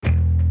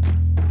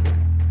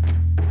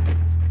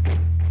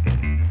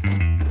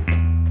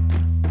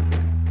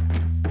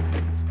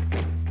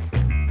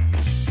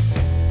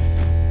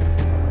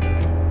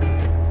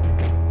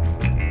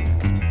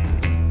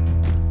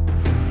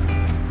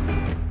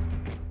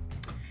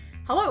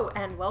Hello,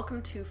 and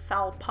welcome to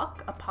Foul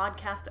Puck, a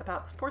podcast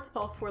about sports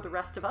ball for the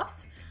rest of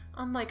us.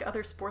 Unlike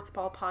other sports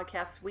ball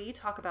podcasts, we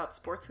talk about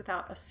sports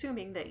without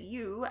assuming that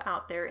you,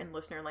 out there in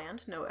listener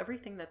land, know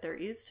everything that there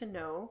is to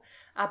know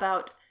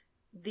about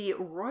the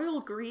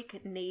Royal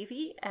Greek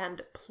Navy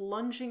and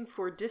plunging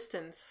for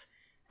distance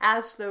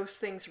as those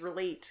things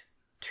relate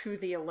to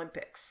the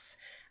Olympics.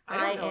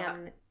 I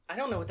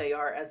don't know what they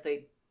are as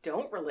they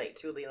don't relate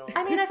to the Olympics.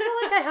 I mean, I feel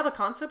like I have a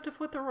concept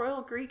of what the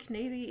Royal Greek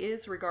Navy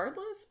is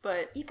regardless,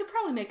 but... You could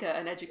probably make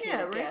an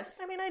educated guess.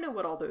 I mean, I know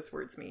what all those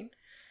words mean.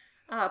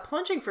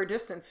 Plunging for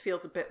distance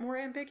feels a bit more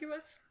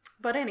ambiguous,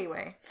 but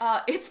anyway.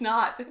 It's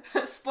not.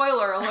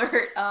 Spoiler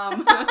alert.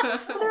 Well,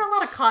 there are a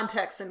lot of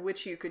contexts in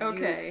which you could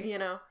use, you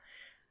know.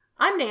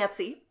 I'm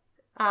Nancy.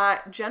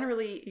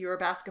 Generally, you're a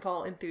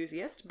basketball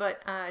enthusiast,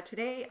 but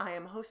today I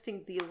am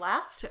hosting the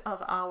last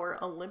of our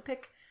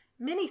Olympic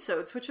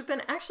minisodes, which have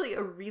been actually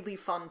a really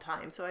fun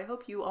time. So I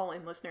hope you all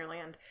in listener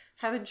land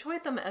have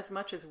enjoyed them as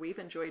much as we've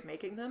enjoyed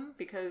making them,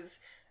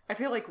 because I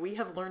feel like we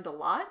have learned a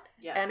lot,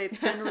 and it's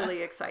been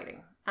really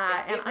exciting.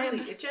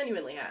 It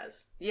genuinely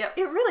has. Yep.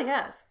 It really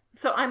has.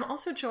 So I'm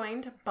also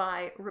joined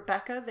by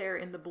Rebecca there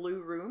in the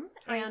blue room,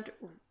 and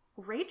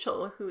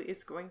Rachel, who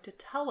is going to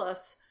tell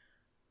us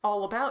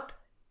all about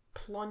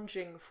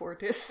plunging for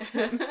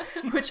distance,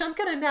 which I'm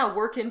going to now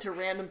work into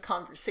random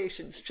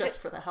conversations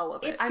just for the hell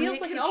of it. It feels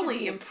like it should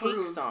be a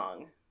Cake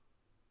song.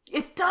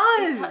 It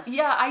does!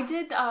 Yeah, I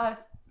did...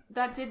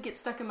 that did get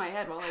stuck in my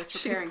head while I was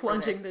preparing. She's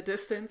plunging for this. the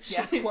distance.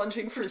 She's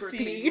plunging for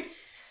speed.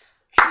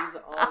 She's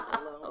all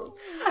alone.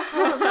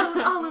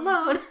 All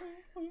alone.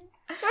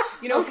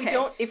 You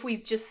know, if we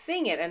just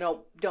sing it and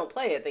don't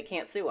play it, they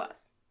can't sue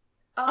us.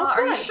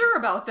 Are you sure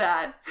about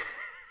that?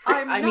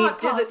 I mean,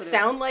 does it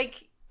sound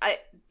like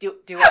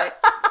do I?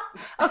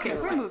 Okay,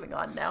 we're moving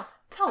on now.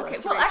 Tell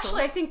us. Well, Rachel.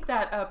 actually, I think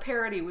that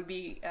parody would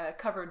be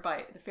covered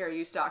by the fair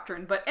use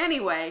doctrine. But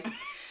anyway,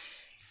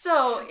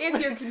 so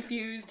if you're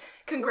confused,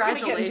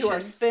 congratulations. We're going to get into our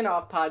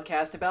spin-off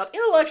podcast about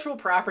intellectual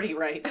property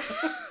rights.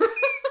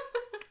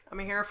 I'm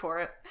here for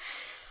it.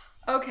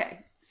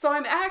 Okay, so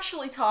I'm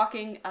actually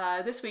talking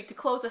this week to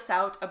close us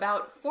out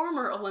about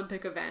former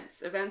Olympic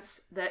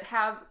events that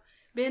have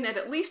been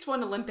at least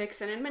one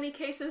Olympics, and in many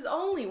cases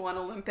only one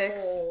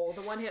Olympics. Oh,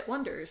 the one-hit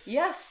wonders.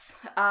 Yes,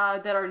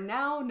 that are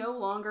now no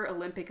longer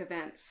Olympic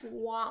events.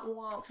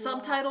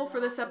 Subtitle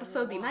for this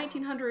episode, the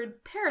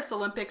 1900 Paris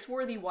Olympics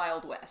were the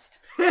Wild West.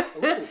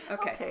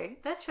 Okay,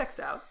 that checks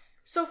out.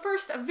 So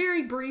first, a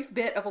very brief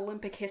bit of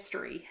Olympic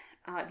history.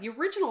 The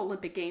original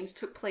Olympic Games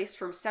took place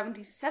from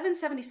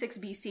 776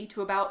 BC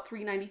to about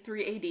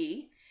 393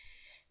 AD.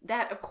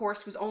 That, of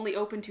course, was only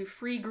open to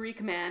free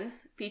Greek men,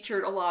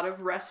 featured a lot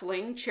of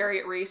wrestling,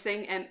 chariot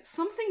racing, and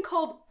something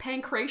called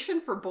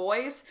pankration for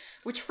boys,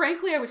 which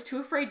frankly I was too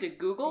afraid to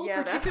Google,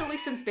 particularly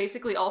since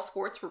basically all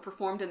sports were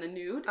performed in the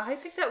nude. I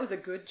think that was a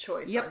good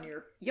choice on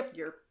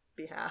your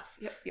behalf.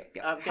 Yep.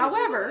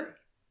 However,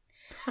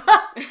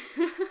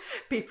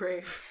 be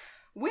brave.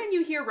 When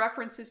you hear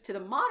references to the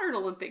modern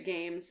Olympic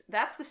Games,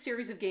 that's the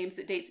series of games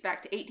that dates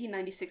back to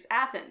 1896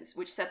 Athens,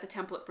 which set the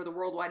template for the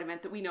worldwide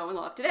event that we know and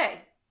love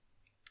today.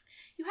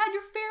 You had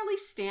your fairly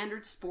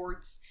standard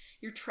sports,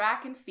 your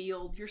track and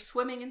field, your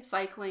swimming and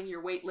cycling,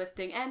 your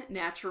weightlifting, and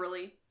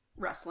naturally,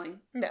 wrestling.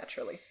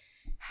 Naturally.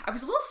 I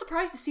was a little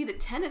surprised to see that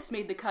tennis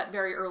made the cut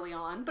very early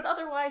on, but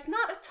otherwise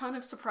not a ton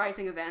of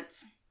surprising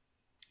events.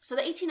 So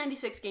the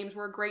 1896 Games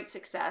were a great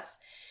success,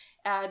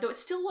 though it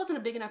still wasn't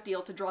a big enough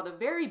deal to draw the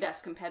very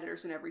best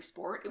competitors in every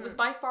sport. It was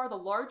by far the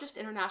largest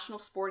international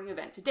sporting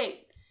event to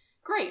date.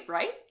 Great,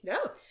 right? No.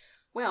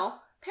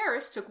 Well,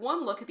 Paris took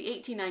one look at the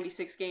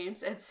 1896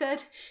 Games and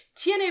said,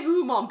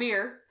 "Tienez-vous mon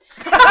beer?"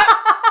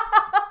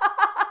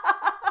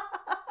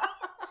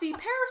 See,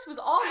 Paris was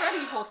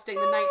already hosting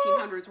the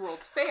 1900s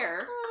World's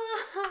Fair,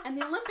 and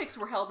the Olympics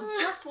were held as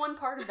just one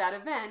part of that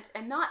event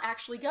and not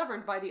actually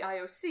governed by the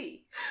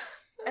IOC.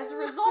 As a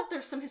result,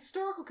 there's some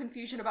historical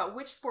confusion about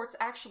which sports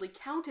actually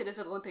counted as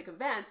Olympic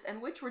events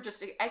and which were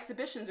just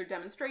exhibitions or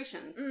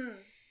demonstrations.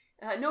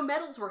 No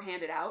medals were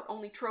handed out,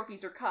 only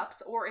trophies or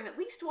cups, or in at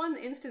least one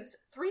instance,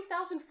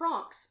 3,000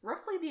 francs,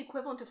 roughly the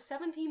equivalent of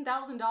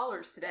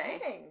 $17,000 today.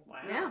 Dang. Wow.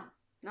 Yeah,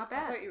 not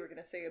bad. I thought you were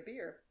going to say a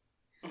beer.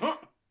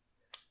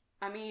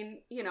 I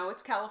mean, you know,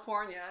 it's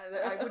California.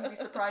 I wouldn't be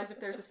surprised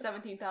if there's a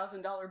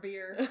 $17,000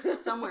 beer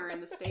somewhere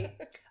in the state.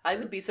 I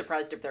would be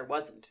surprised if there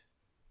wasn't.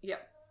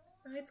 Yep.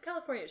 It's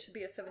California. It should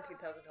be a $17,000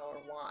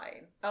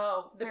 wine.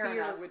 Oh, the fair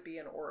beer enough. would be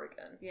in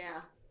Oregon.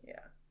 Yeah.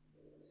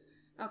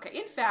 Okay,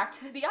 in fact,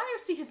 the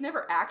IOC has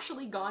never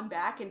actually gone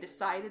back and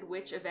decided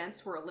which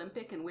events were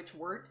Olympic and which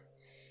weren't.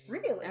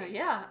 Really?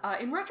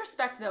 In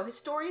retrospect, though,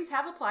 historians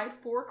have applied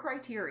 4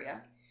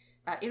 criteria.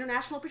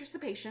 International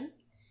participation,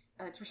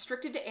 it's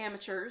restricted to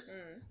amateurs,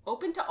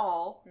 open to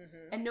all,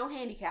 and no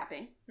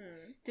handicapping,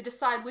 to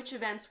decide which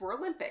events were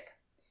Olympic.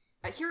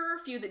 Here are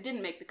a few that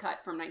didn't make the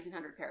cut from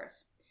 1900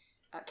 Paris.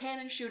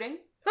 Cannon shooting,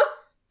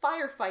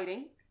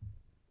 firefighting,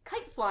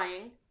 kite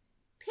flying,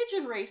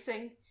 pigeon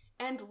racing,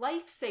 and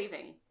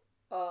life-saving.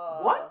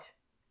 What?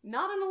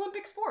 Not an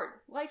Olympic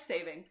sport.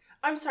 Life-saving.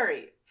 I'm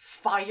sorry,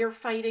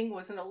 firefighting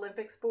was an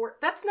Olympic sport?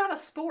 That's not a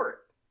sport.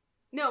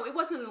 No, it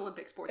wasn't an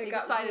Olympic sport. They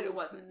decided it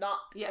wasn't. Not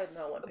an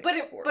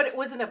Olympic sport. But it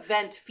was an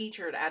event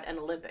featured at an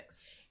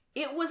Olympics.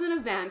 It was an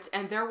event,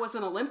 and there was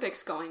an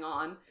Olympics going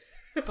on,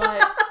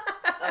 but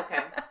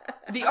okay.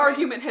 The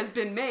argument has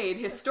been made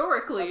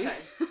historically.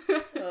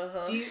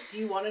 Okay. Do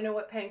you want to know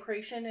what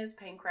pancration is?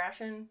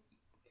 Pancration?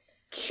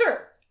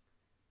 Sure.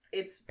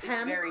 It's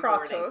very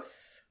boring.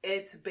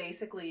 It's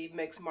basically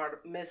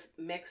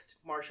mixed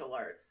martial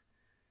arts.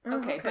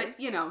 Okay, but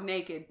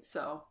naked.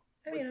 So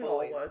I didn't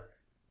know it was.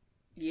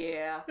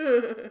 Yeah.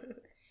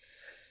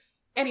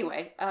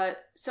 Anyway,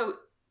 so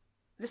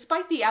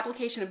despite the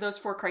application of those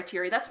 4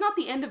 criteria, that's not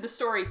the end of the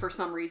story for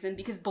some reason,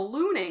 because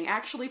ballooning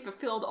actually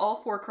fulfilled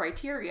all 4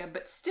 criteria,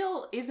 but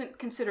still isn't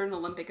considered an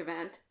Olympic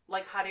event.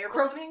 Like hot air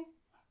ballooning?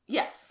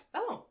 Yes.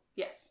 Oh.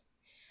 Yes.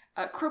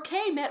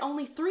 Croquet met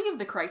only 3 of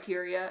the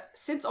criteria,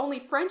 since only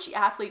French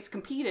athletes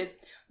competed,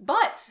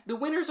 but the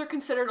winners are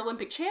considered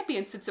Olympic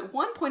champions, since at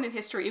one point in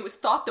history it was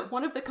thought that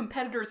one of the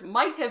competitors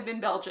might have been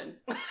Belgian.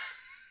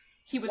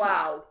 He was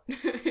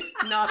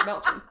not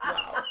Belgian.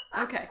 Wow.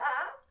 Okay.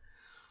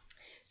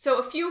 So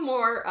a few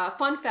more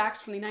fun facts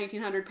from the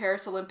 1900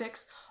 Paris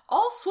Olympics.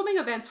 All swimming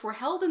events were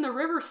held in the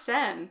River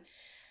Seine,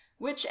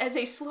 which, as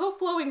a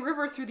slow-flowing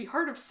river through the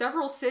heart of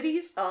several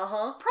cities,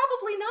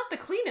 probably not the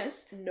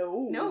cleanest.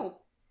 No.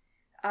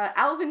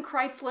 Alvin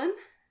Kreislin,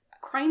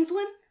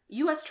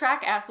 U.S.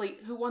 track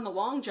athlete who won the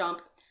long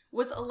jump,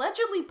 was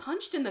allegedly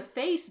punched in the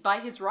face by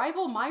his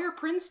rival Meyer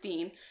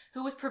Prinstein,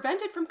 who was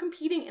prevented from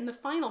competing in the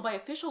final by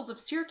officials of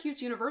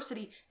Syracuse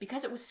University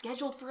because it was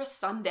scheduled for a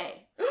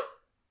Sunday.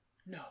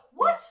 No.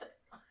 What?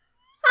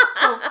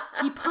 So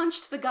he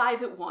punched the guy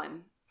that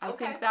won. I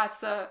think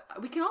that's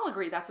we can all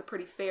agree that's a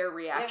pretty fair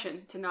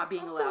reaction to not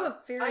being allowed. Also a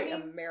very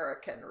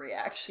American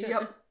reaction.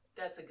 Yep.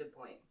 That's a good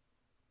point.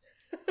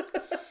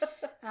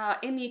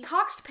 In the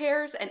coxed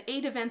pairs and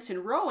 8 events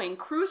in rowing,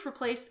 crews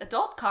replaced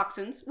adult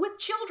coxswains with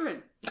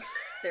children.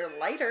 They're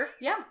lighter.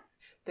 Yeah.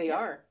 They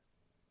are.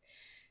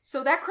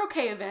 So that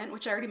croquet event,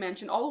 which I already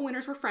mentioned, all the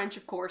winners were French,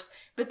 of course,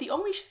 but the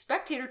only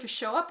spectator to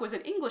show up was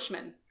an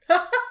Englishman.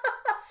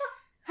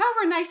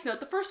 However, a nice note,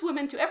 the first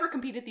women to ever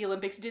compete at the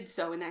Olympics did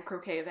so in that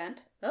croquet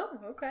event. Oh,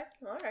 okay.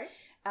 All right.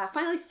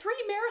 Finally, 3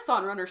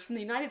 marathon runners from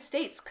the United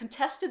States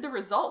contested the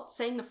result,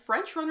 saying the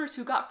French runners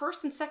who got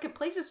first and second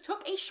places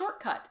took a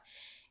shortcut.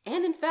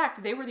 And in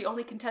fact, they were the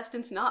only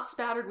contestants not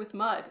spattered with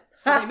mud,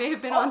 so they may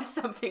have been onto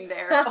something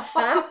there.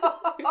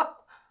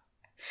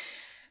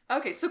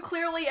 Okay, so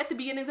clearly at the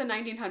beginning of the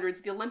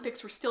 1900s, the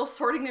Olympics were still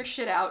sorting their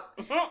shit out.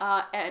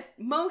 At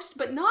most,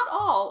 but not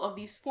all, of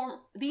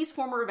these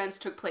former events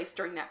took place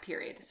during that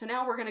period. So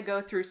now we're going to go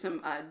through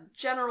some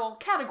general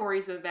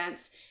categories of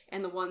events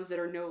and the ones that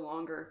are no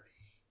longer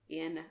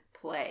in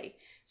play.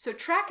 So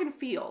track and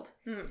field.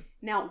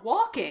 Now,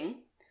 walking,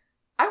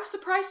 I was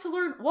surprised to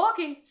learn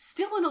walking,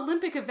 still an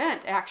Olympic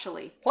event,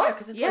 actually. What?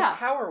 Because it's like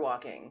power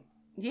walking.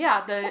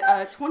 Yeah,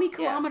 the 20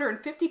 kilometer and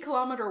 50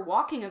 kilometer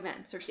walking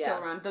events are still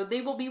around, though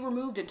they will be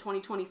removed in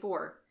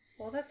 2024.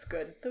 Well, that's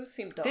good. Those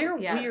seem dumb. They're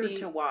weird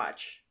to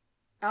watch.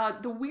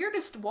 The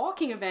weirdest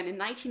walking event in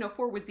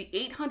 1904 was the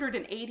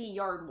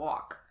 880-yard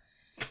walk.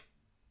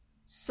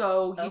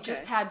 So you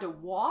just had to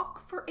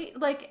walk for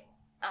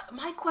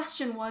my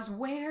question was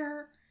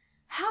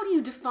how do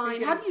you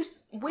define,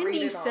 when do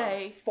you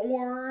say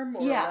form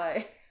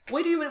or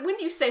when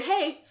do you say,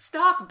 hey,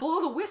 stop,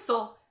 blow the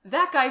whistle,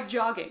 that guy's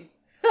jogging?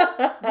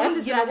 When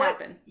does that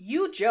happen?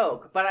 You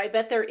joke, but I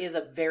bet there is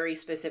a very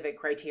specific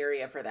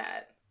criteria for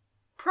that.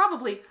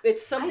 Probably.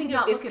 It's something.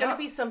 It's going to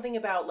be something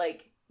about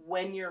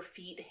when your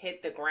feet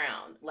hit the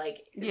ground,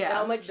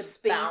 how much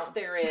space bounce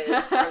there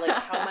is, or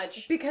how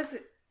much. Because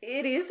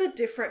it is a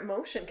different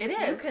motion.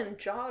 Because you can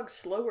jog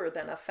slower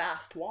than a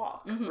fast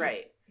walk,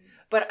 right?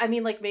 But I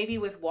mean, maybe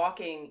with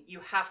walking,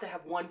 you have to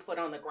have one foot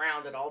on the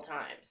ground at all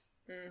times.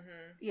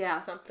 Yeah,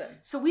 something.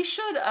 So we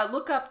should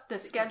look up the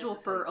schedule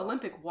for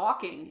Olympic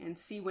walking and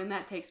see when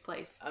that takes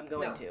place. I'm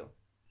going to.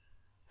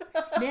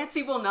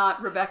 Nancy will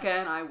not, Rebecca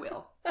and I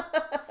will.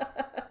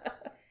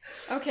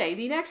 Okay,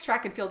 the next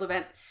track and field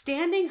event,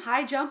 standing,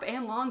 high jump,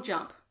 and long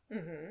jump.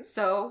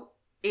 So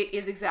it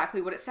is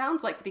exactly what it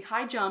sounds like. For the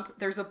high jump,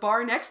 there's a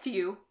bar next to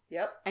you.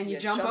 Yep. And you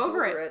jump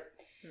over it.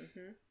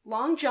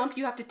 Long jump,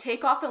 you have to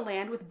take off and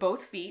land with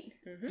both feet.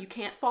 You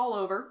can't fall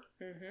over.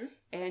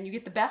 And you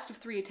get the best of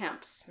 3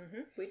 attempts.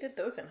 We did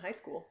those in high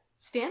school.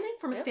 Standing?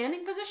 From a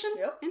standing position?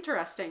 Yep.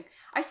 Interesting.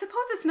 I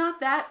suppose it's not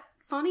that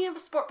funny of a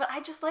sport, but I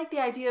just like the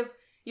idea of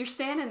you're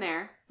standing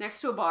there next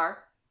to a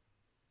bar,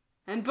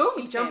 and boom,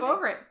 you jump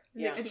over it.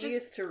 Yeah. The key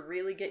is to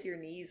really get your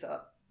knees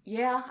up.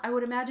 Yeah, I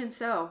would imagine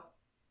so.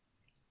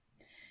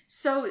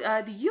 So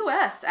the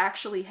U.S.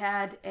 actually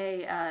had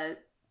a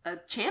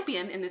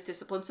champion in this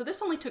discipline. So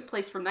this only took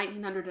place from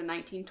 1900 to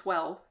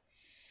 1912.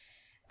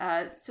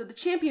 So the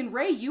champion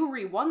Ray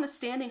Urey won the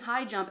standing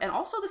high jump and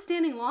also the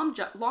standing long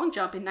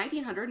jump in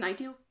 1900,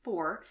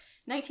 1904,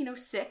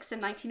 1906,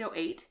 and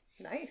 1908.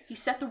 Nice. He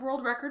set the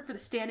world record for the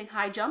standing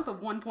high jump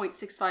of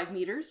 1.65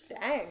 meters.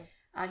 Dang.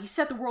 He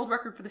set the world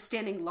record for the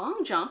standing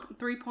long jump,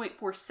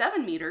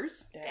 3.47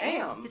 meters.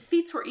 Damn. His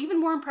feats were even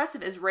more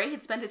impressive as Ray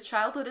had spent his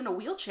childhood in a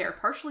wheelchair,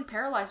 partially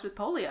paralyzed with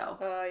polio.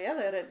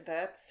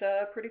 That's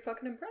pretty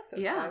fucking impressive.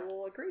 Yeah. I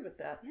will agree with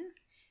that. Yeah.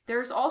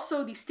 There's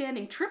also the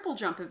standing triple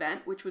jump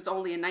event, which was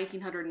only in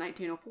 1900 and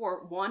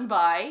 1904, won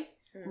by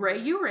Ray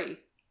Urey.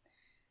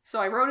 So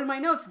I wrote in my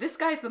notes, this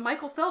guy's the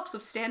Michael Phelps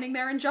of standing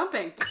there and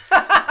jumping.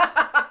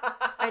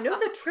 I know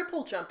the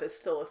triple jump is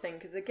still a thing,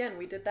 because again,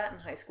 we did that in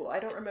high school. I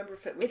don't remember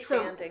if it was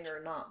standing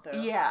or not, though.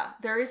 Yeah,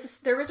 there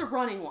is a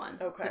running one.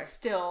 Okay. It's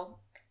still...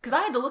 Because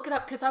I had to look it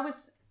up, because I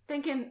was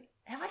thinking,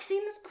 have I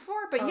seen this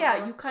before? But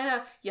yeah,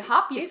 you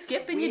hop, you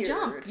skip, and you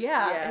jump.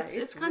 Yeah,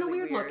 it's kind of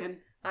really weird looking.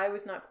 I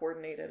was not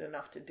coordinated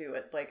enough to do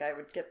it. Like, I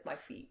would get my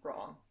feet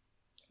wrong.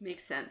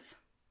 Makes sense.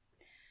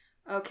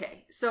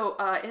 Okay, so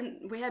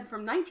we had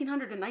from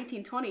 1900 to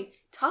 1920,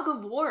 tug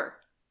of war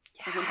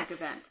Olympic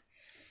event.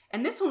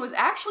 And this one was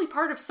actually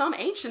part of some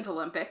ancient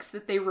Olympics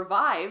that they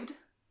revived.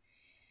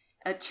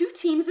 2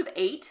 teams of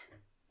 8.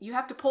 You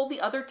have to pull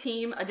the other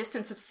team a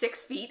distance of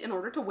 6 feet in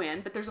order to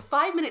win, but there's a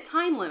 5-minute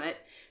time limit.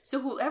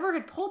 So whoever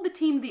pulled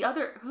the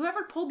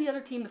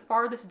other team the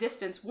farthest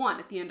distance won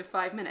at the end of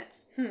 5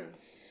 minutes.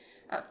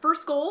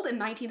 First gold in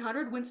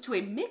 1900 went to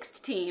a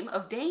mixed team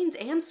of Danes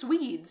and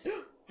Swedes.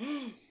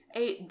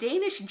 A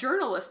Danish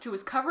journalist who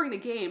was covering the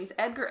games,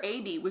 Edgar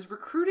Ady, was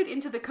recruited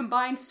into the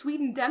combined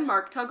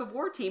Sweden-Denmark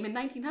tug-of-war team in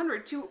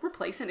 1900 to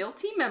replace an ill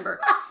team member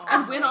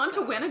and went on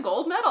to win a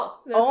gold medal.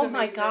 That's amazing.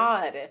 My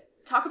God.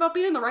 Talk about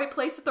being in the right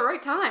place at the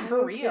right time.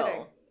 For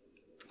real.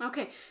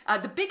 Okay,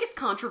 the biggest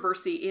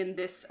controversy in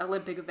this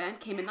Olympic event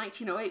came in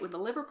 1908 when the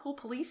Liverpool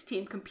police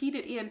team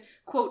competed in,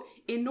 quote,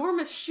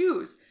 enormous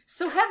shoes.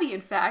 So heavy,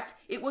 in fact,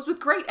 it was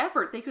with great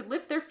effort they could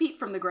lift their feet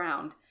from the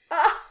ground.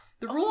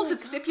 The rules had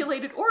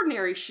stipulated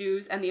ordinary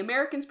shoes, and the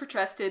Americans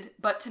protested,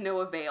 but to no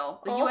avail.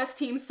 The U.S.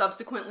 team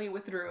subsequently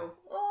withdrew.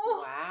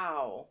 Oh.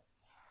 Wow.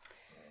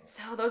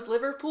 So those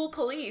Liverpool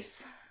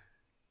police.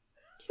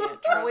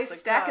 Can't trust always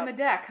stacking the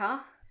deck, huh?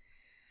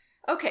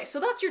 Okay, so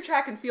that's your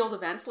track and field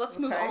events. Let's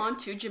move on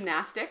to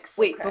gymnastics.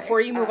 Wait, before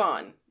you move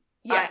on.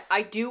 Yes.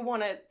 I do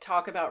want to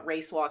talk about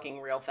race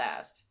walking real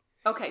fast.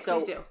 Okay,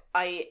 please do.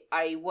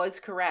 I was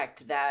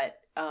correct that...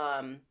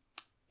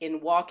 in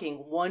walking,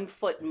 1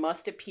 foot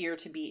must appear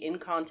to be in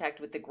contact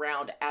with the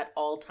ground at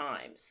all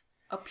times.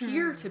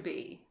 Appear to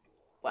be.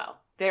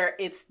 Well,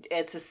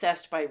 it's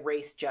assessed by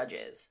race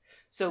judges.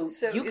 So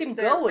you can is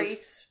there go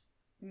race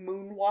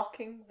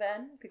moonwalking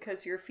then,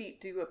 because your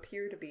feet do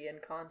appear to be in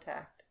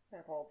contact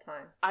at all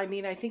times. I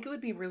mean, I think it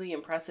would be really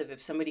impressive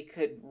if somebody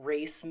could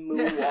race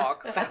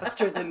moonwalk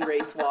faster than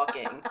race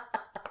walking.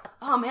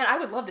 Oh man, I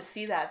would love to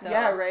see that though.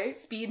 Yeah, right?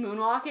 Speed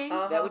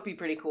moonwalking. That would be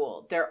pretty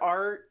cool. There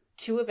are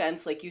 2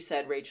 events, like you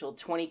said, Rachel,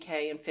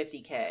 20K and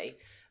 50K.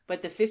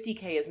 But the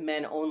 50K is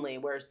men only,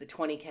 whereas the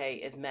 20K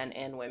is men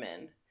and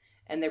women.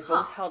 And they're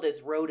both held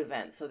as road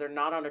events, so they're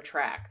not on a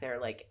track. They're,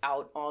 like,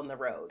 out on the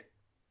road.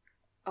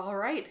 All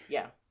right.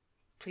 Yeah.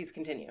 Please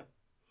continue.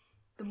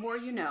 The more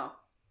you know.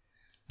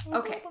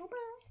 Okay.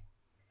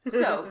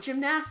 So,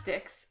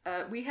 gymnastics.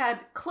 We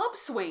had club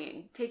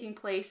swinging taking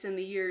place in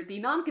the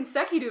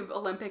non-consecutive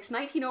Olympics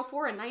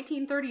 1904 and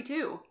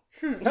 1932.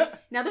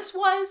 Now, this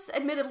was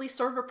admittedly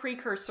sort of a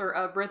precursor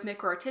of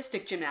rhythmic or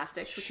artistic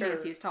gymnastics, which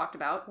Nancy has talked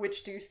about.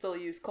 Which do still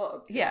use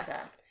clubs, yes. in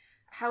fact.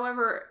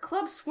 However,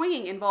 club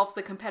swinging involves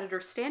the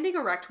competitor standing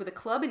erect with a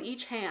club in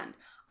each hand.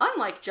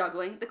 Unlike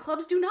juggling, the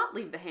clubs do not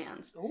leave the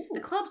hands. Ooh.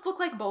 The clubs look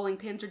like bowling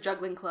pins or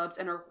juggling clubs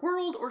and are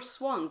whirled or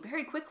swung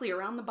very quickly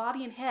around the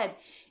body and head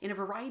in a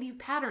variety of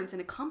patterns in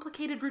a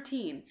complicated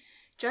routine.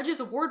 Judges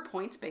award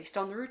points based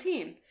on the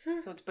routine.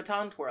 So it's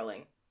baton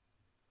twirling.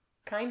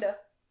 Kinda.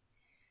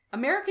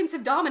 Americans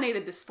have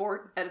dominated this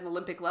sport at an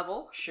Olympic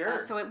level. Sure.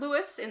 So at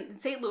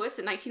St. Louis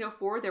in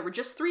 1904, there were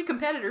just 3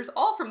 competitors,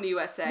 all from the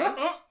USA.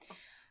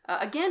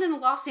 Again in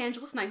Los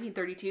Angeles,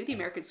 1932, the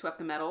Americans swept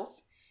the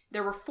medals.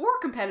 There were 4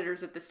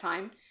 competitors at this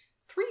time,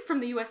 3 from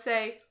the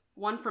USA,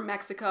 1 from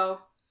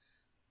Mexico.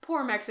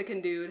 Poor Mexican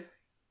dude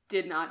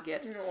did not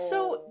get.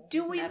 So,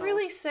 do we medal.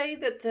 really say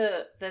that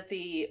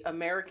the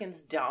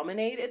Americans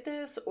dominate at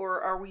this,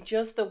 or are we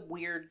just the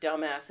weird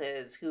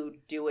dumbasses who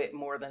do it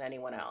more than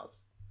anyone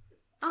else?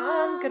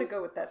 I'm gonna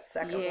go with that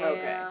second one.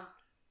 Yeah.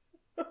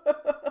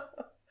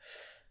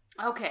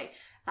 Okay.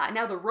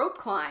 Now the rope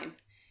climb.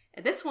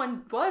 This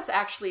one was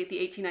actually at the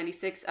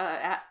 1896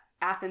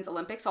 Athens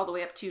Olympics all the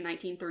way up to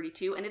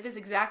 1932, and it is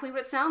exactly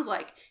what it sounds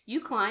like.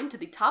 You climb to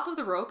the top of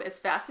the rope as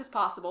fast as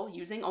possible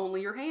using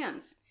only your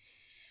hands.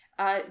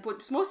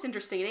 What's most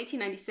interesting, in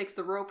 1896,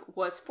 the rope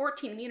was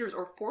 14 meters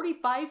or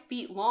 45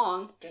 feet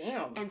long.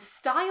 Damn. And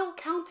style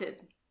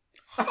counted.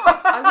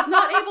 I was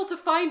not able to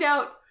find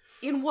out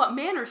in what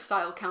manner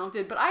style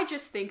counted, but I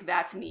just think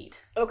that's neat.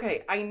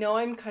 Okay, I know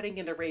I'm cutting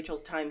into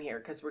Rachel's time here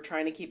because we're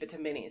trying to keep it to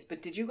minis,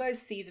 but did you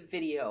guys see the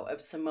video of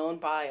Simone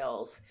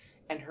Biles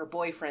and her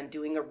boyfriend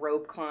doing a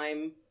rope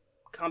climb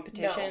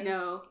competition?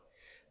 No.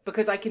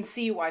 because I can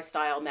see why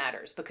style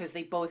matters, because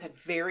they both had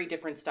very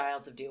different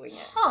styles of doing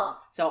it. Huh.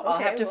 So I'll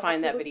have to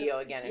find that video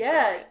again and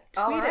yeah,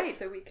 show it. tweet it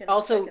so we can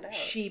Also, check it out.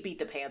 she beat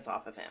the pants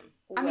off of him.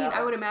 I mean,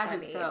 I would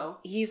imagine so.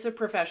 He's a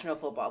professional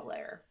football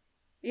player.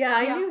 Yeah,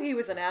 I knew he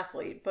was an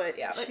athlete, but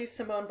Yeah. she's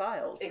Simone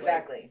Biles.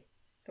 Exactly.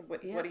 Like,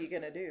 what are you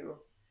gonna do?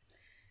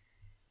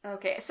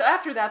 Okay, so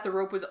after that, the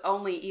rope was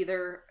only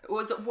either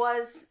was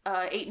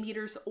 8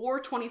 meters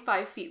or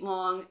 25 feet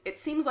long. It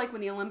seems like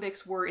when the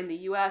Olympics were in the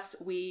U.S.,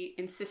 we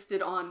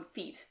insisted on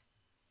feet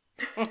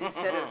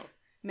instead of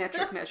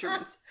metric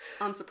measurements.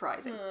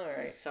 Unsurprising. All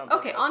right. Sounds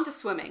Okay, like on to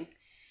swimming.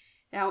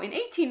 Now, in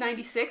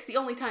 1896, the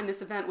only time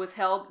this event was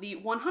held,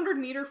 the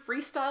 100-meter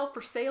freestyle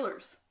for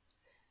sailors,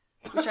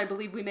 which I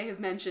believe we may have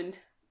mentioned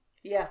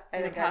Yeah,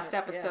 in a past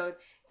episode.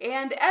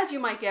 And as you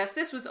might guess,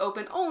 this was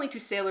open only to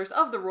sailors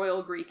of the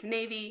Royal Greek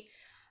Navy.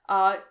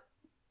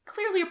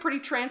 Clearly a pretty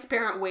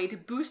transparent way to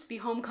boost the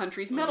home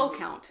country's medal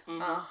count.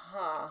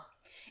 Uh-huh.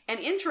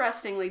 And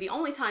interestingly, the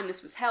only time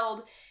this was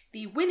held,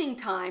 the winning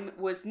time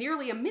was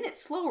nearly a minute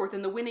slower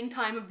than the winning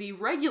time of the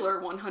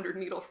regular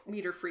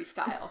 100-meter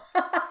freestyle.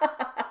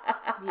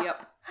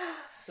 Yep.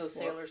 So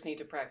sailors need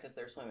to practice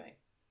their swimming.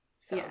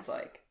 Sounds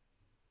like.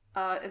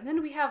 And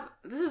then we have,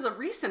 this is a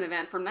recent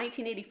event from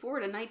 1984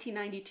 to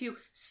 1992,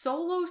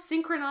 solo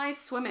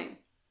synchronized swimming.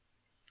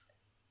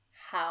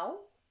 How?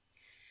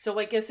 So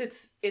I guess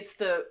it's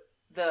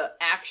the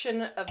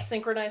action of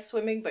synchronized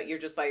swimming, but you're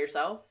just by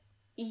yourself?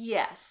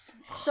 Yes.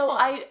 So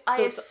I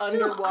it's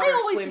assume, underwater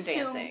swim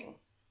dancing.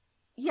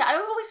 Yeah, I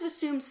always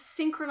assumed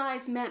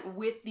synchronized meant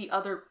with the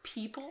other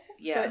people,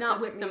 yes. but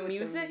not with the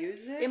music.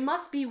 It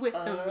must be with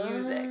the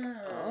music.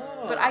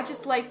 Oh. But I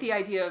just like the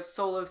idea of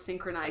solo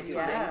synchronized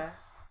swimming. Yeah.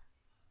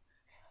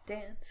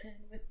 Dancing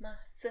with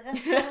myself.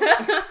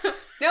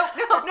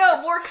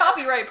 No, more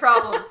copyright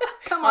problems.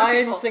 Come on, I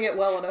people. didn't sing it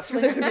well enough for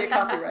there to be a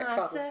copyright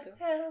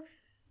problem.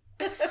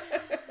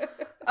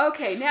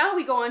 Okay, now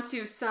we go on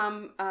to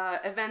some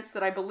events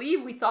that I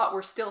believe we thought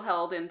were still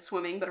held in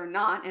swimming, but are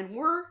not, and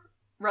were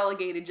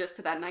relegated just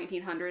to that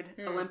 1900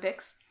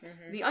 Olympics.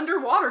 Mm-hmm. The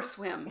underwater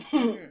swim.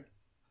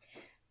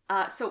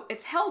 So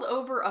it's held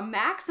over a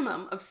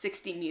maximum of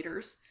 60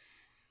 meters,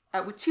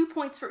 with 2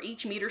 points for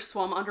each meter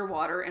swum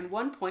underwater and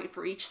 1 point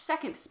for each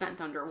second spent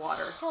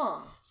underwater. Huh.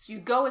 So you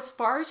go as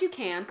far as you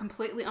can,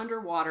 completely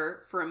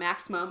underwater, for a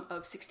maximum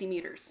of 60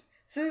 meters.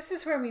 So this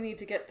is where we need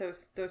to get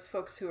those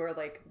folks who are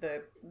like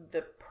the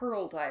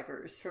pearl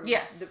divers from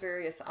the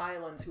various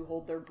islands who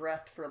hold their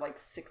breath for like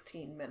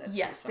 16 minutes.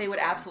 Yes, they would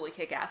absolutely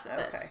kick ass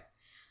at this.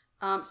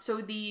 So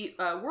the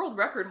world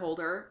record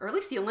holder, or at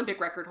least the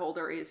Olympic record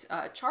holder, is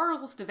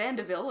Charles de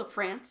Vandeville of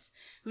France,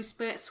 who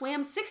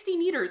swam 60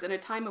 meters in a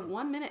time of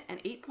 1 minute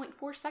and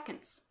 8.4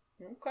 seconds.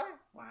 Okay.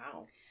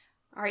 Wow.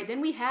 All right, then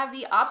we have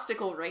the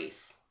obstacle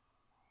race.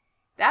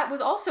 That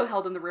was also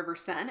held in the River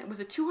Seine. It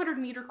was a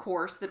 200-meter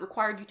course that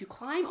required you to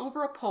climb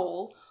over a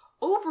pole,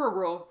 over a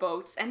row of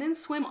boats, and then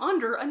swim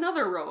under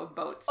another row of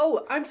boats.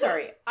 Oh, I'm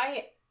sorry.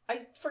 I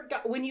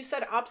forgot. When you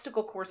said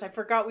obstacle course, I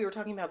forgot we were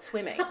talking about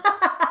swimming.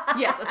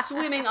 Yes, a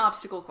swimming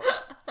obstacle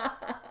course.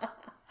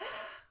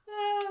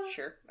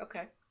 Sure.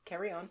 Okay.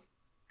 Carry on.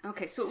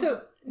 Okay,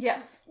 so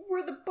yes.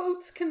 Were the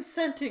boats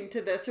consenting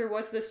to this, or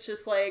was this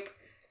just like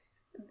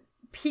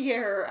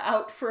Pierre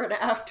out for an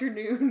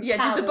afternoon?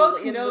 Yeah, did the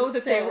boats know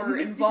that they Seine? were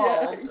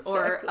involved? Yeah, exactly.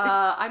 Or,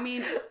 I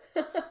mean,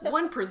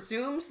 one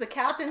presumes the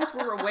captains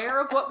were aware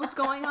of what was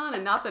going on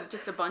and not that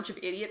just a bunch of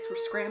idiots were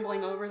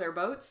scrambling over their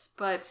boats,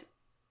 but,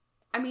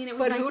 I mean, it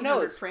was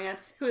 1900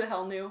 France. Who the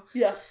hell knew?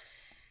 Yeah.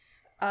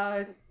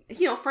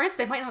 France,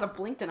 they might not have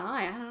blinked an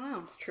eye. I don't know.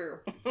 It's true.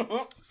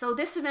 So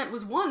this event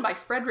was won by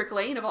Frederick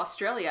Lane of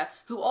Australia,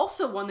 who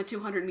also won the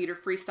 200-meter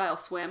freestyle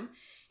swim.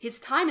 His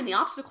time in the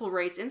obstacle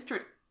race,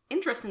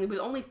 interestingly, was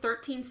only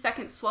 13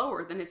 seconds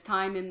slower than his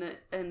time in the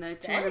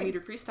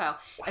 200-meter freestyle.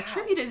 Wow.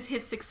 Attributed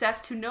his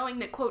success to knowing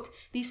that, quote,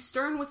 the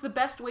stern was the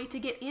best way to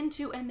get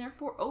into and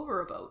therefore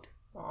over a boat.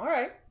 All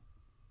right.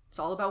 It's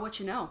all about what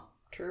you know.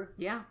 True.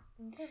 Yeah.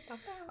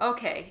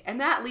 Okay, and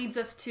that leads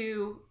us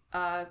to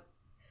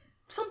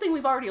something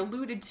we've already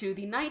alluded to,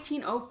 the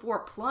 1904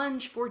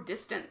 plunge for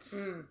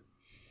distance.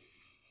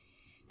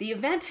 The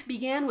event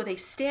began with a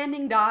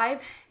standing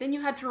dive, then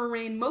you had to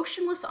remain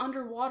motionless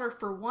underwater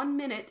for 1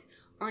 minute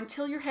or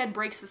until your head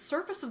breaks the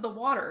surface of the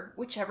water,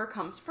 whichever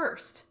comes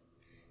first.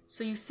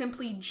 So you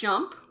simply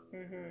jump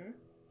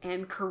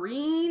and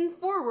careen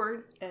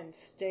forward. And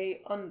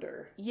stay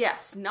under.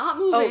 Yes, not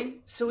moving,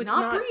 so it's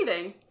not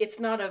breathing. It's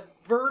not a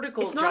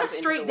vertical jump. It's not a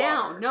straight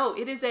down. Water. No,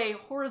 it is a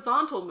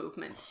horizontal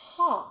movement.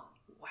 Huh.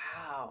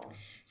 Wow.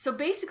 So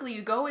basically,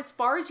 you go as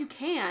far as you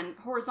can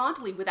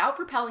horizontally without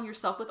propelling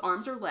yourself with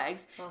arms or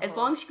legs, as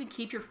long as you can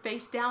keep your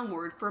face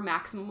downward for a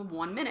maximum of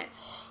 1 minute.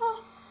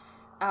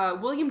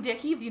 William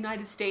Dickey of the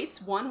United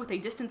States won with a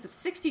distance of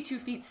 62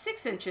 feet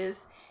 6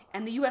 inches,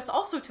 and the U.S.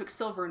 also took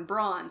silver and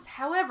bronze.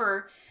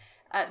 However,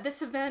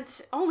 this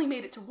event only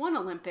made it to one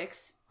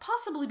Olympics,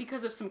 possibly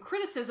because of some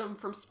criticism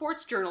from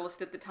sports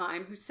journalists at the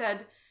time who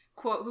said,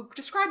 quote, who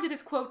described it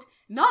as, quote,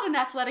 not an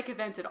athletic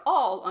event at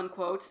all,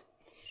 unquote.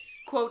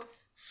 Quote,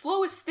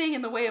 slowest thing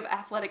in the way of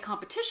athletic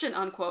competition,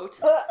 unquote.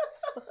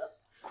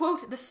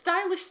 Quote, the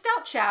stylish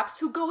stout chaps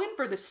who go in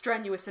for this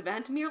strenuous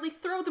event merely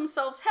throw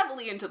themselves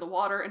heavily into the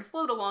water and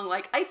float along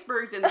like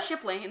icebergs in the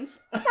ship lanes.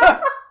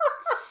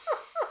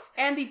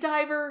 And the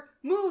diver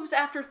moves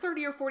after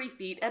 30 or 40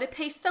 feet at a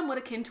pace somewhat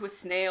akin to a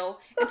snail,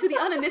 and to the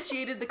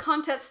uninitiated, the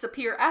contests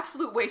appear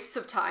absolute wastes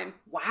of time.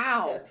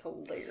 Wow. That's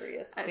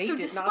hilarious. They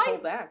did not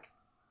hold back.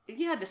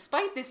 Yeah,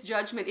 despite this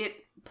judgment,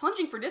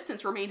 plunging for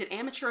distance remained an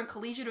amateur and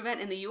collegiate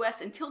event in the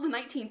U.S. until the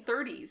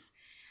 1930s.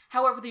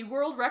 However, the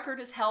world record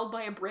is held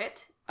by a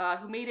Brit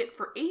who made it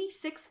for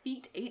 86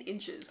 feet 8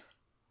 inches.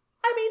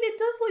 I mean, it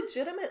does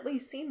legitimately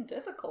seem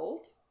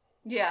difficult.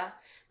 Yeah,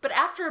 but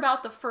after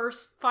about the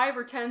first 5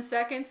 or 10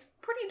 seconds,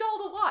 pretty dull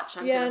to watch.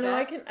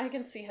 I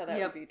can see how that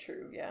would be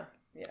true. Yeah.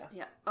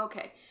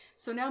 Okay,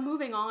 so now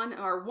moving on,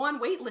 our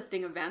one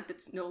weightlifting event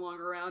that's no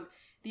longer around,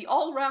 the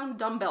All-Round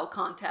Dumbbell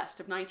Contest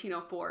of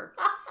 1904.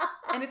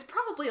 And it's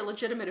probably a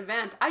legitimate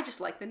event. I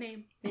just like the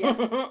name.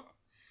 Yeah.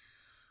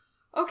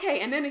 Okay,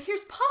 and then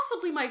here's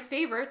possibly my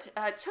favorite.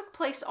 It took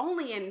place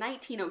only in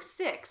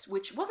 1906,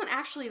 which wasn't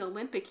actually an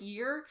Olympic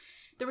year.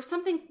 There was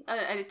an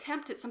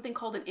attempt at something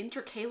called an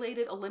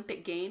intercalated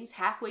Olympic Games,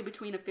 halfway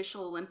between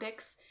official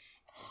Olympics.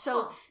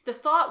 So the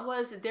thought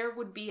was that there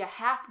would be a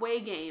halfway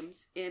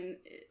games in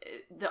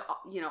the,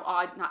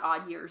 not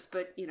odd years,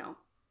 but,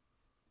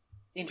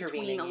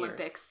 intervening between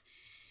Olympics.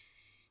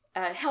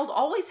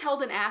 Always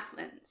held in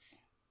Athens.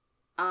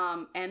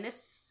 And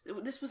this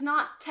was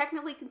not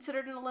technically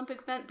considered an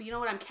Olympic event, but you know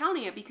what? I'm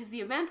counting it because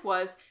the event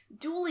was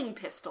dueling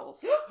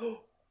pistols.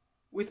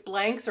 With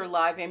blanks or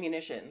live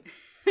ammunition?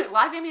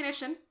 Live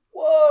ammunition.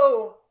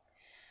 Whoa!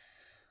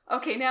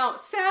 Okay, now,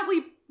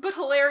 sadly but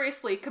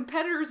hilariously,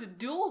 competitors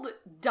dueled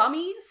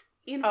dummies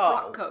in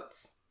frock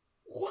coats.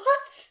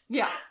 What?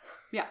 Yeah.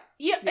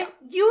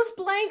 Use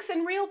blanks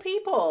and real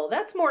people.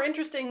 That's more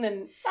interesting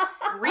than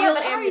real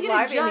live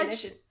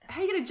ammunition.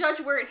 How are you going to judge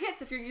where it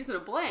hits if you're using a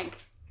blank?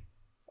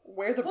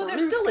 Where the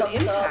there's still an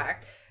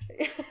impact.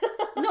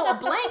 No, a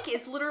blank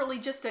is literally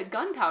just a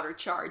gunpowder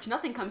charge.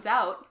 Nothing comes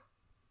out.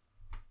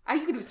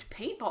 You could use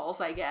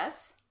paintballs, I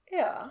guess.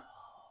 Yeah.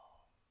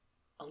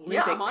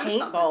 Olympic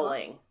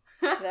paintballing.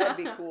 That'd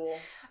be cool.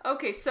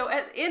 Okay, so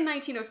in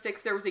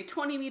 1906, there was a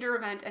 20-meter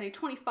event and a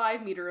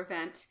 25-meter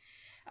event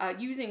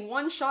using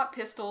one-shot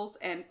pistols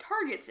and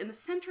targets in the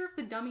center of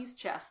the dummies'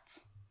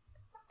 chests.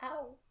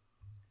 Ow.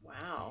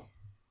 Wow.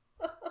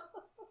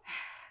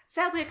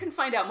 Sadly, I couldn't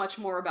find out much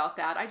more about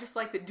that. I just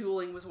like that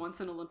dueling was once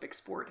an Olympic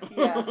sport.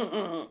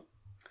 Yeah.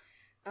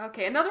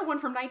 Okay, another one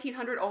from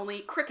 1900 only,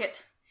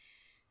 cricket.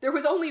 There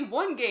was only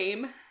one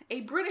game.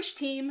 A British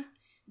team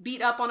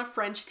beat up on a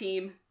French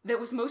team that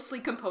was mostly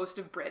composed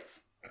of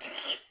Brits.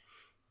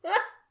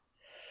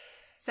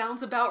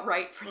 Sounds about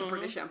right for the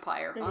British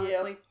Empire,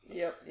 honestly.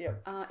 Yep.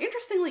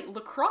 Interestingly,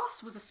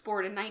 lacrosse was a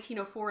sport in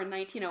 1904 and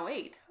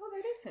 1908. Oh,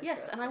 that is interesting.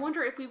 Yes, and I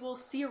wonder if we will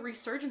see a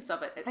resurgence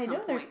of it at some point. I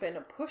know there's been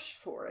a push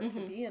for it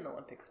to be an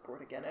Olympic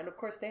sport again. And of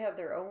course, they have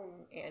their own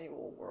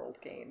annual World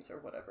Games or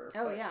whatever.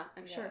 Oh, yeah,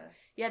 I'm sure.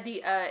 Yeah,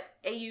 the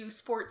AU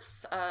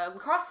Sports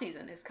lacrosse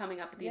season is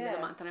coming up at the end of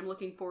the month, and I'm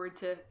looking forward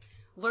to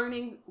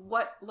learning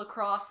what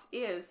lacrosse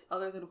is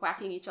other than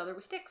whacking each other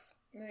with sticks.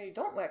 They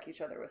don't whack each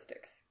other with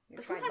sticks.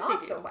 But sometimes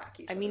they do. To whack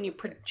each other with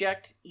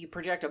sticks. You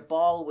project a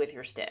ball with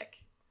your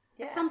stick.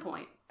 Yeah. At some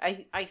point.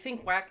 I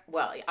think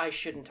I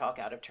shouldn't talk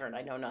out of turn.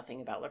 I know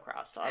nothing about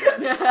lacrosse. So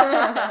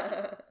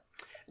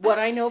what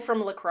I know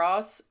from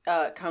lacrosse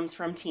comes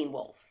from Teen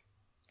Wolf.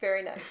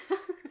 Very nice.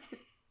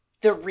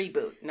 The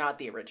reboot, not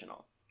the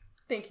original.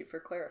 Thank you for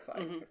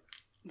clarifying.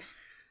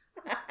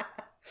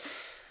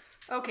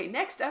 Okay,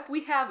 next up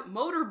we have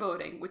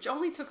motorboating, which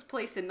only took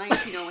place in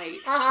 1908.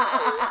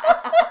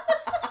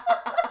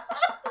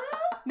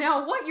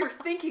 Now, what you're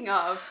thinking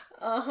of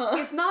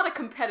is not a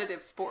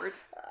competitive sport.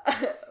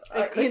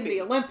 In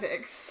the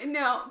Olympics.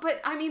 No,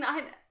 but I mean,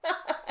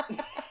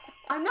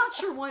 I'm not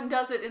sure one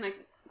does it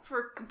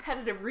for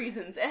competitive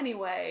reasons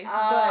anyway.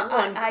 But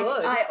one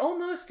could. I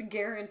almost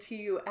guarantee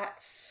you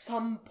at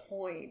some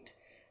point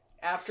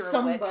after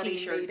somebody a wet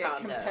t-shirt made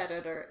contest. A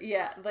competitor.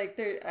 Yeah, like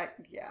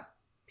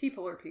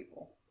people are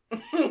people.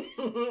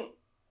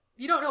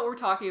 You don't know what we're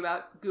talking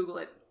about, Google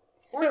it.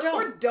 Or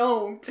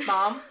don't.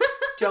 Mom,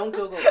 don't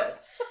Google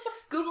this.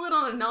 Google it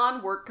on a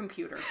non-work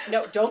computer.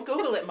 No, don't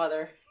Google it,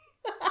 Mother.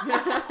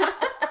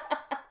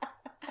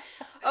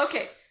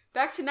 Okay,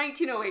 back to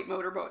 1908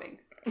 motorboating.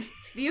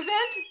 The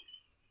event,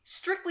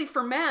 strictly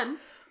for men,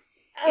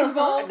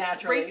 involved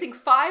racing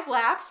 5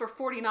 laps or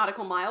 40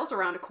 nautical miles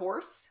around a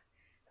course.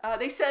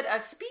 They said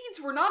speeds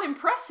were not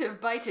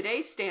impressive by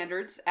today's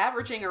standards,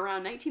 averaging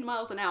around 19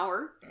 miles an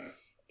hour.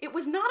 It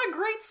was not a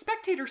great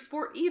spectator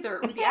sport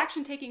either, with the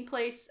action taking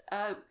place,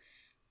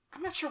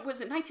 I'm not sure,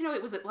 was it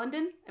 1908? Was it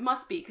London? It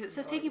must be, because it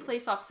says taking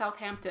place off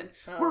Southampton,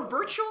 where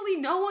virtually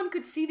no one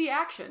could see the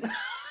action.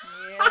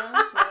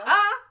 Yeah.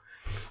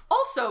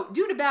 Also,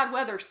 due to bad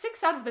weather,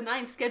 6 out of the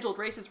 9 scheduled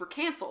races were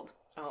canceled.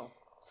 Oh.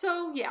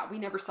 So, yeah, we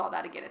never saw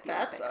that again at the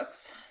Olympics. That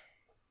sucks.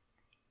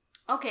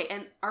 Okay,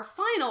 and our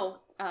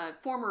final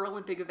former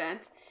Olympic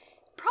event,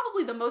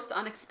 probably the most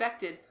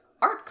unexpected,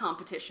 art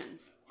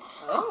competitions.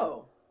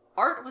 Oh.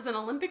 Art was an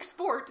Olympic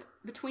sport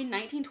between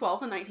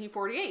 1912 and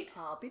 1948.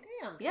 I'll be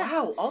damned. Yes.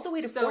 Wow, all the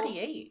way to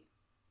 48.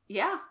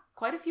 Yeah,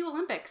 quite a few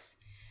Olympics.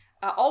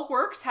 All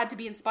works had to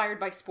be inspired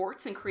by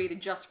sports and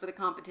created just for the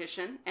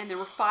competition, and there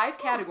were 5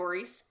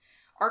 categories: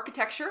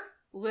 architecture,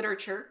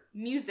 literature,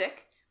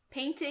 music,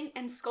 painting,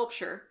 and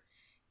sculpture.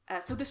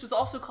 So this was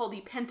also called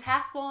the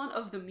Pentathlon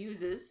of the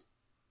Muses.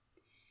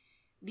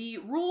 The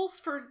rules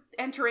for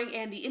entering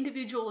and the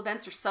individual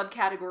events or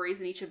subcategories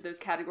in each of those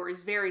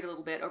categories varied a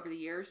little bit over the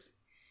years.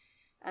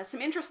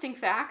 Some interesting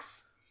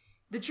facts.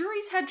 The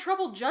juries had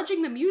trouble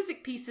judging the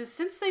music pieces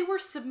since they were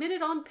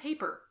submitted on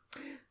paper.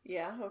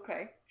 Yeah,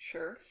 okay,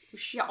 sure.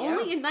 Yeah,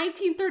 only in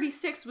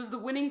 1936 was the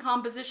winning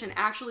composition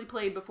actually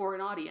played before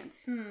an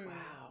audience.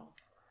 Wow.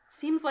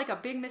 Seems like a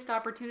big missed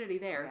opportunity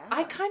there. Yeah.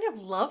 I kind of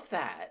love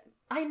that.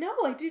 I know,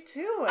 I do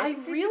too. I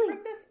think really should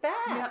bring this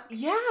back.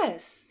 Yeah.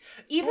 Yes.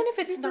 Even That's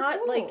if it's super not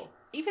cool.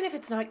 even if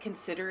it's not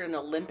considered an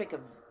Olympic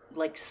of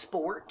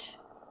sport,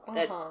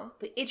 but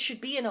it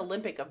should be an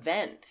Olympic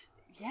event.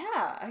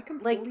 Yeah, I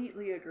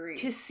completely agree.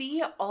 To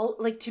see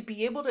to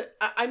be able to,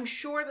 I'm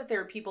sure that there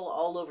are people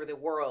all over the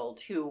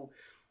world who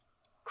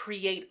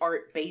create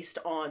art based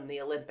on the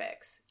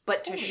Olympics,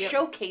 but to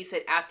showcase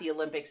it at the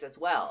Olympics as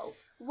well,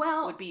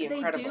 would be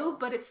incredible. They do,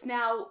 but it's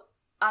now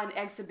an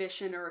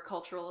exhibition or a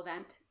cultural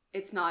event.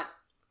 It's not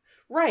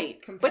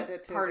right,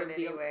 competitive part in of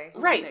any the way.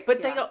 Right,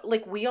 but they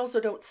we also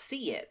don't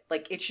see it.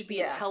 Like, it should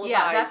be a televised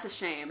that's a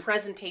shame.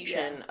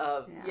 presentation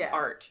of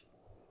art.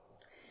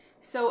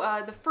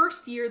 So the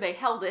first year they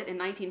held it, in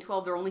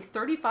 1912, there were only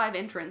 35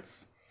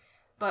 entrants,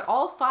 but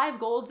all 5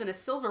 golds and a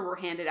silver were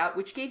handed out,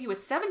 which gave you a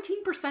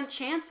 17%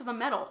 chance of a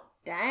medal.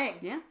 Dang.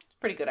 Yeah.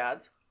 Pretty good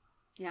odds.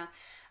 Yeah.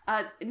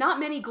 Not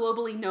many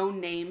globally known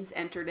names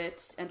entered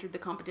the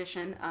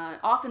competition.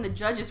 Often the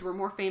judges were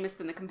more famous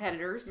than the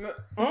competitors.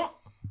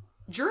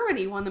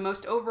 Germany won the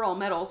most overall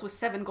medals with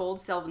 7 gold,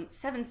 7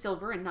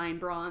 silver, and 9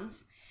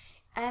 bronze.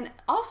 And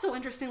also,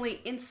 interestingly,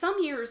 in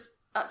some years,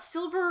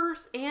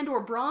 silvers and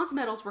or bronze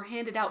medals were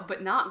handed out,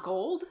 but not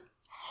gold.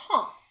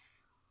 Huh.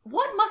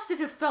 What must it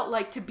have felt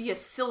like to be a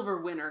silver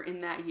winner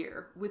in that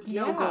year with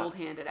no gold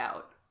handed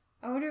out?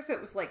 I wonder if it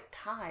was like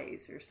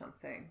ties or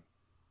something.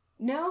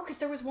 No, because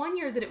there was one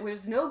year that it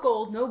was no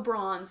gold, no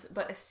bronze,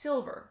 but a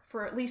silver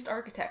for at least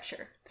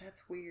architecture.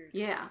 That's weird.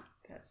 Yeah.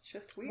 That's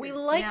just weird. We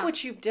like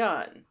what you've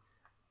done,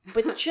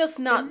 but just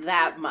not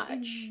that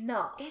much.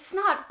 No. It's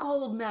not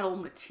gold medal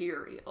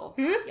material.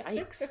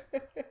 Yikes.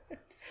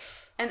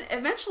 And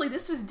eventually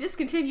this was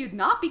discontinued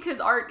not because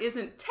art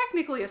isn't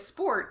technically a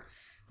sport,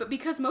 but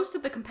because most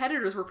of the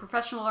competitors were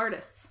professional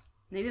artists.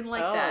 They didn't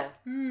like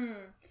that.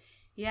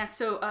 Yeah,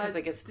 so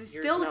I guess they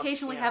still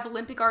occasionally have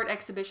Olympic art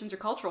exhibitions or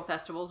cultural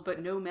festivals,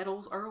 but no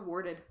medals are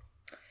awarded.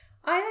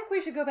 I think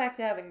we should go back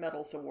to having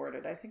medals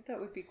awarded. I think that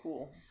would be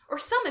cool. Or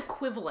some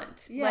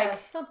equivalent. Yeah, like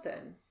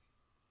something.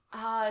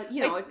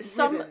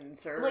 Some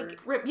ribbons or...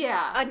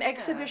 an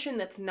exhibition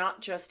that's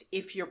not just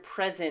if you're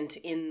present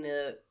in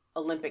the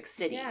Olympic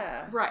city.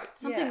 Yeah. Right.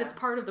 Something that's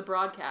part of the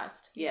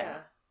broadcast. Yeah.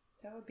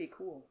 That would be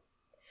cool.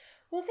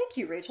 Well, thank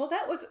you, Rachel.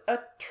 That was a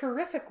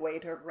terrific way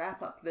to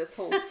wrap up this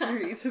whole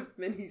series of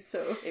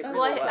mini-sodes.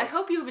 I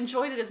hope you've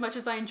enjoyed it as much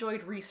as I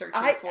enjoyed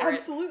researching for it. I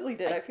absolutely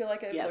did. I feel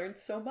like I've learned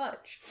so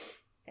much.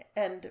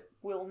 And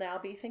will now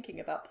be thinking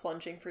about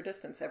plunging for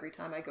distance every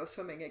time I go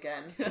swimming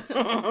again.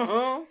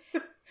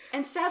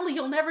 And sadly,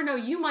 you'll never know.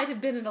 You might have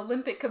been an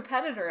Olympic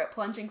competitor at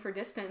plunging for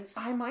distance.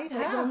 I might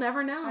have. You'll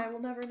never know. I will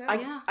never know.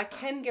 I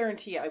can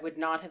guarantee I would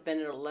not have been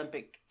an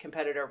Olympic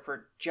competitor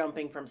for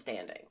jumping from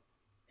standing.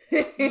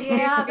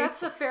 Yeah,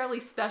 that's a fairly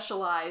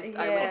specialized,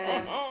 I would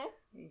think.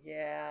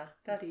 Yeah,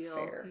 that's deal.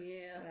 Fair.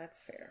 Yeah.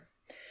 That's fair.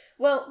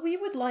 Well, we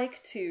would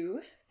like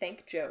to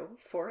thank Joe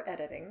for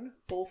editing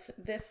both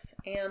this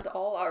and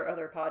all our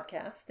other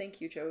podcasts.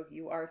 Thank you, Joe.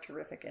 You are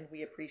terrific, and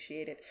we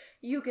appreciate it.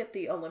 You get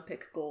the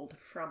Olympic gold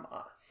from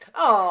us.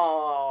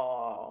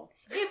 Oh.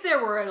 If there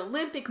were an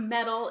Olympic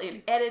medal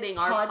in editing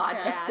our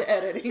podcast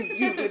editing,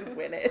 you would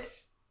win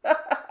it.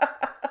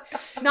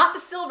 Not the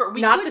silver.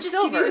 We not could the just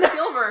silver. give you the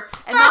silver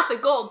and not the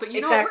gold, but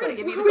you know what? We're going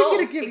to give you the gold. We're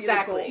going to give you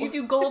the gold. You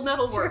do gold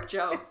medal work,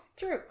 Joe. It's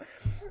true.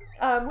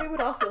 We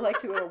would also like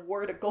to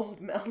award a gold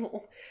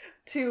medal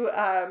to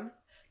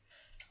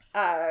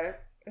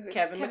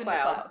Kevin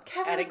McLeod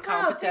at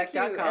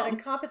Incompetech.com. At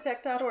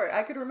Incompetech.org.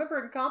 I could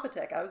remember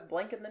Incompetech. I was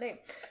blanking the name.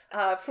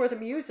 For the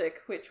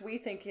music, which we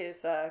think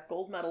is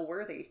gold medal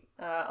worthy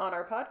on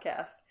our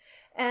podcast.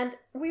 And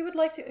we would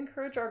like to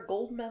encourage our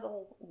gold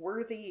medal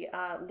worthy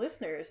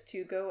listeners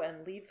to go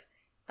and leave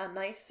a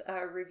nice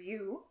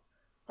review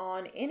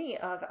on any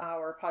of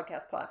our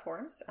podcast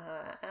platforms,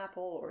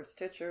 Apple or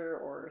Stitcher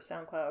or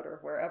SoundCloud or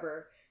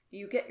wherever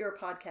you get your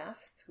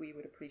podcasts. We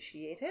would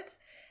appreciate it.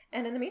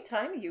 And in the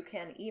meantime, you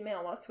can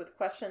email us with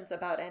questions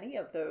about any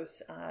of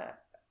those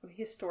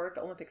historic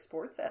Olympic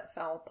sports at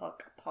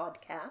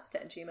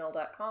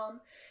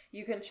foulpuckpodcast@gmail.com.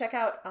 You can check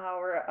out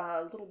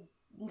our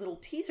little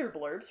teaser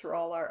blurbs for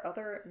all our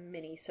other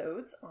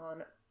mini-sodes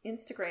on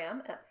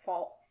Instagram at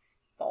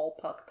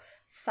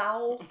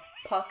Foul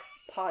Puck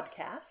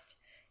Podcast.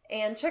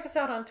 And check us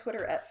out on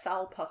Twitter at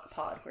Foul Puck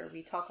Pod, where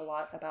we talk a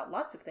lot about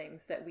lots of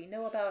things that we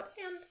know about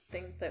and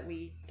things that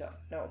we don't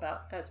know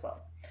about as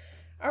well.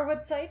 Our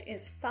website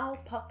is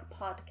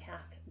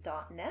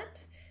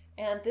foulpuckpodcast.net.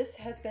 And this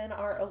has been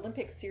our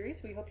Olympics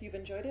series. We hope you've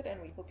enjoyed it,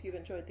 and we hope you've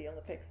enjoyed the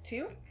Olympics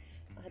too.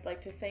 I'd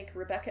like to thank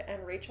Rebecca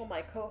and Rachel,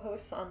 my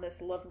co-hosts on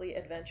this lovely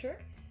adventure.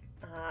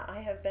 I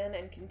have been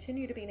and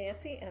continue to be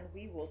Nancy, and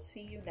we will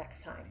see you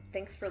next time.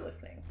 Thanks for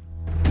listening.